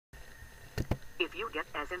if you get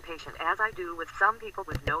as impatient as I do with some people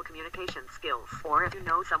with no communication skills, or if you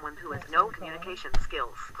know someone who has no communication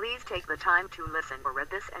skills, please take the time to listen or read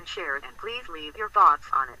this and share it, and please leave your thoughts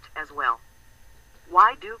on it as well.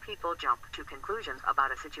 Why do people jump to conclusions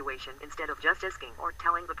about a situation instead of just asking or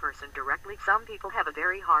telling the person directly? Some people have a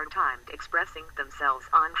very hard time expressing themselves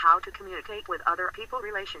on how to communicate with other people,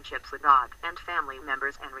 relationships with God and family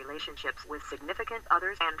members, and relationships with significant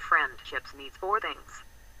others and friendships needs 4 things: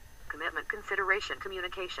 commitment, consideration,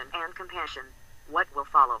 communication, and compassion. What will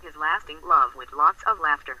follow is lasting love with lots of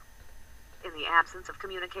laughter. In the absence of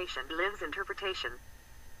communication lives interpretation.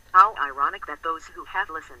 How ironic that those who have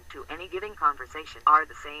listened to any given conversation are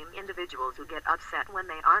the same individuals who get upset when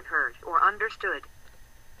they aren't heard or understood.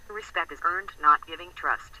 Respect is earned, not giving.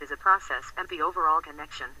 Trust is a process, and the overall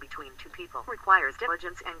connection between 2 people requires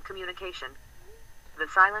diligence and communication. The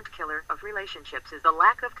silent killer of relationships is the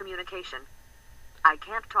lack of communication. I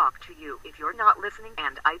can't talk to you if you're not listening,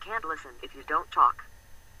 and I can't listen if you don't talk.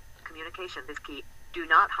 Communication is key. Do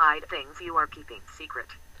not hide things you are keeping secret.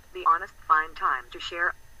 Be honest, find time to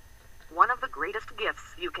share. One of the greatest gifts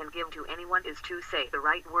you can give to anyone is to say the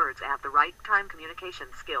right words at the right time. Communication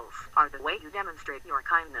skills are the way you demonstrate your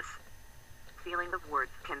kindness. Feeling of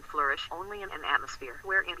worth can flourish only in an atmosphere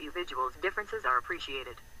where individuals' differences are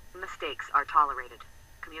appreciated, mistakes are tolerated,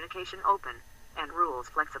 communication open, and rules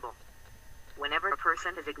flexible. Whenever a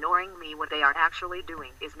person is ignoring me, what they are actually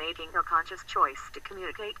doing is making a conscious choice to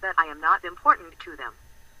communicate that I am not important to them.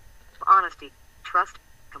 Honesty, trust,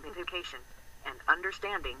 communication, and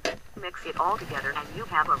understanding. Mix it all together and you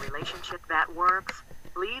have a relationship that works.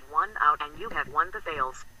 Leave one out and you have one that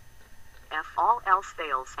fails. If all else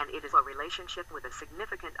fails and it is a relationship with a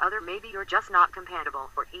significant other, maybe you're just not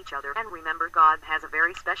compatible for each other. And remember, God has a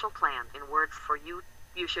very special plan in words for you.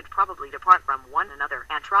 You should probably depart from one another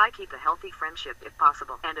and try keep a healthy friendship if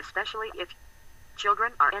possible, and especially if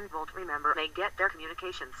children are involved. Remember, they get their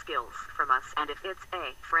communication skills from us, and if it's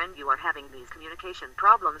a friend you are having these communication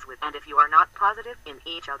problems with, and if you are not positive in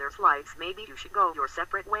each other's lives, maybe you should go your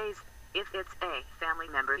separate ways. If it's a family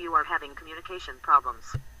member you are having communication problems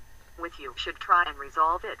with, you should try and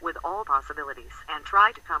resolve it with all possibilities and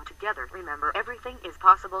try to come together. Remember, everything is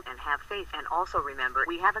possible, and have faith. And also remember,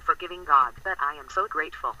 we have a forgiving God that I am so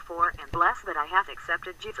grateful for, and blessed that I have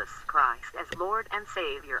accepted Jesus Christ as Lord and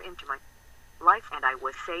Savior into my life, and I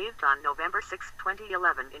was saved on November 6,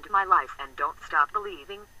 2011 into my life. And don't stop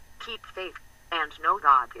believing, keep faith, and know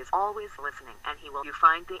God is always listening, and He will you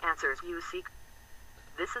find the answers you seek.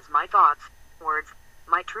 This is my thoughts, words,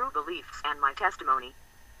 my true beliefs, and my testimony.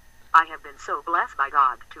 I have been so blessed by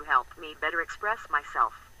God to help me better express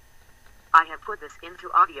myself. I have put this into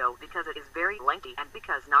audio because it is very lengthy, and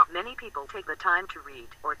because not many people take the time to read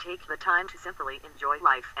or take the time to simply enjoy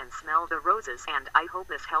life and smell the roses, and I hope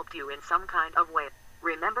this helped you in some kind of way.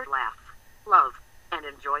 Remember, laugh, love, and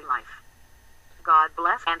enjoy life. God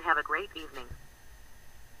bless and have a great evening.